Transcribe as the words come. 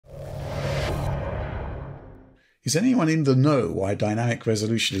Is anyone in the know why dynamic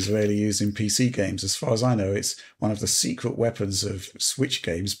resolution is rarely used in PC games? As far as I know, it's one of the secret weapons of Switch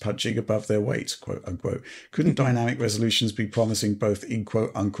games punching above their weight, quote unquote. Couldn't dynamic resolutions be promising both in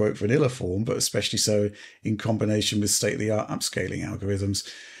quote unquote vanilla form, but especially so in combination with state-of-the-art upscaling algorithms?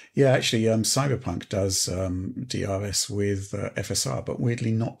 Yeah, actually, Cyberpunk does DRS with FSR, but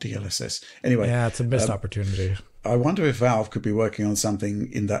weirdly not DLSS. Anyway, Yeah, it's a missed opportunity. I wonder if Valve could be working on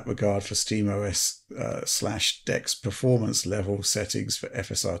something in that regard for SteamOS / DeX performance level settings for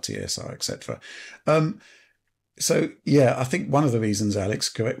FSR, TSR, etc. So, yeah, I think one of the reasons, Alex,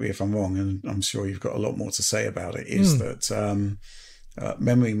 correct me if I'm wrong, and I'm sure you've got a lot more to say about it, is that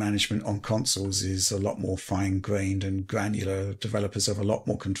memory management on consoles is a lot more fine-grained and granular. Developers have a lot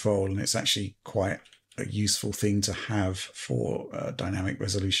more control, and it's actually quite a useful thing to have for dynamic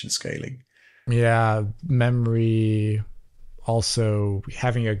resolution scaling. Yeah, memory, also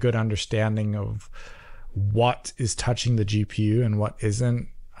having a good understanding of what is touching the GPU and what isn't.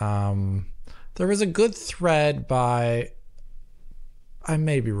 There was a good thread by, I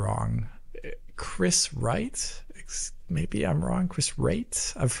may be wrong, Chris Wright. Maybe I'm wrong. Chris Wright.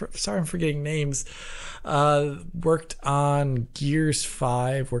 Sorry, I'm forgetting names. Worked on Gears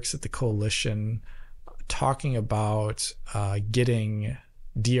 5, works at the Coalition, talking about getting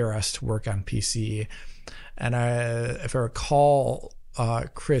DRS to work on PC. And if I recall,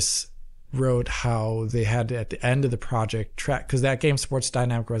 Chris wrote how they had to, at the end of the project, track, because that game supports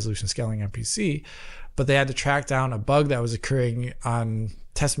dynamic resolution scaling on PC, but they had to track down a bug that was occurring on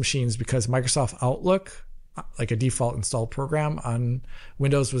test machines because Microsoft Outlook, like a default installed program on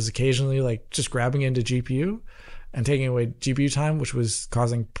Windows, was occasionally like just grabbing into GPU and taking away GPU time, which was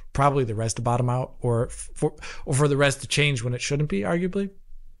causing probably the res to bottom out or for the res to change when it shouldn't be, arguably.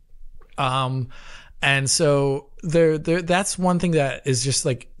 And so there that's one thing that is just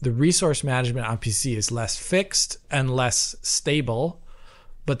like the resource management on PC is less fixed and less stable,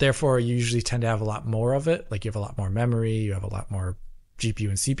 but therefore you usually tend to have a lot more of it. Like you have a lot more memory, you have a lot more GPU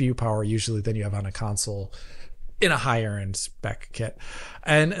and CPU power usually than you have on a console in a higher end spec kit.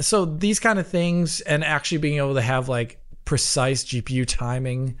 And so these kind of things, and actually being able to have like precise GPU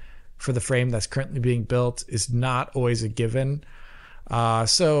timing for the frame that's currently being built is not always a given.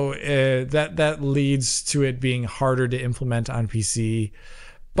 So that leads to it being harder to implement on PC,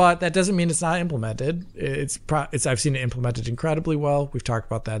 but that doesn't mean it's not implemented. I've seen it implemented incredibly well. We've talked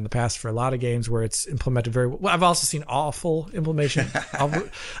about that in the past for a lot of games where it's implemented very well. I've also seen awful implementation.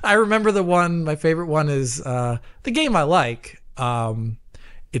 I remember my favorite one is the game I like.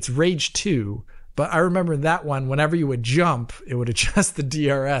 It's Rage 2. But I remember that one, whenever you would jump, it would adjust the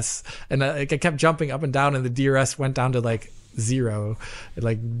DRS. And I kept jumping up and down, and the DRS went down to like 0,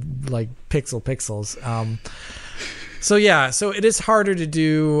 like pixels. So it is harder to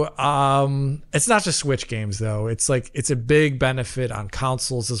do. It's not just Switch games though. It's a big benefit on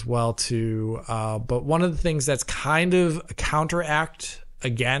consoles as well too. But one of the things that's kind of a counteract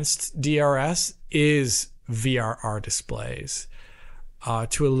against DRS is VRR displays,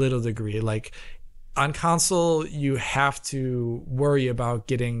 to a little degree. Like on console, you have to worry about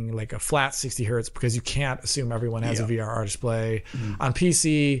getting like a flat 60 hertz because you can't assume everyone has a VRR display. On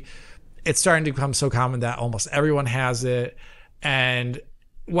PC, it's starting to become so common that almost everyone has it. And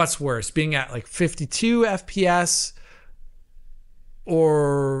what's worse, being at like 52 FPS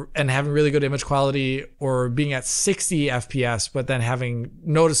and having really good image quality, or being at 60 FPS but then having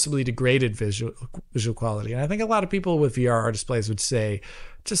noticeably degraded visual quality. And I think a lot of people with VRR displays would say,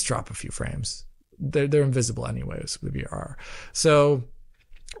 just drop a few frames. They're invisible anyways with VRR. So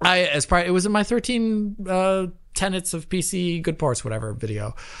it was in my 13 tenets of PC good parts whatever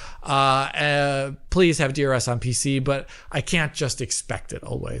video. Please have DRS on PC, but I can't just expect it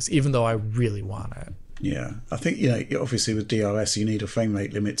always, even though I really want it. Yeah, I think, obviously with DRS, you need a frame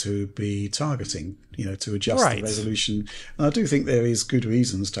rate limit to be targeting, to adjust the resolution. And I do think there is good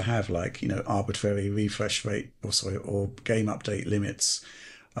reasons to have arbitrary refresh rate or game update limits,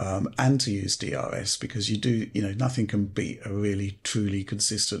 and to use DRS, because you do, nothing can beat a really truly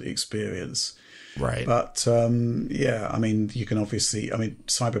consistent experience. Right. But you can obviously,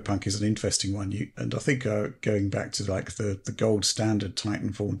 Cyberpunk is an interesting one. And I think going back to like the gold standard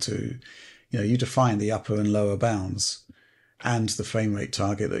Titanfall 2, you define the upper and lower bounds and the frame rate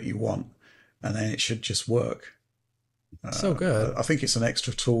target that you want, and then it should just work. So good. I think it's an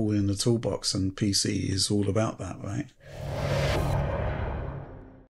extra tool in the toolbox, and PC is all about that, right?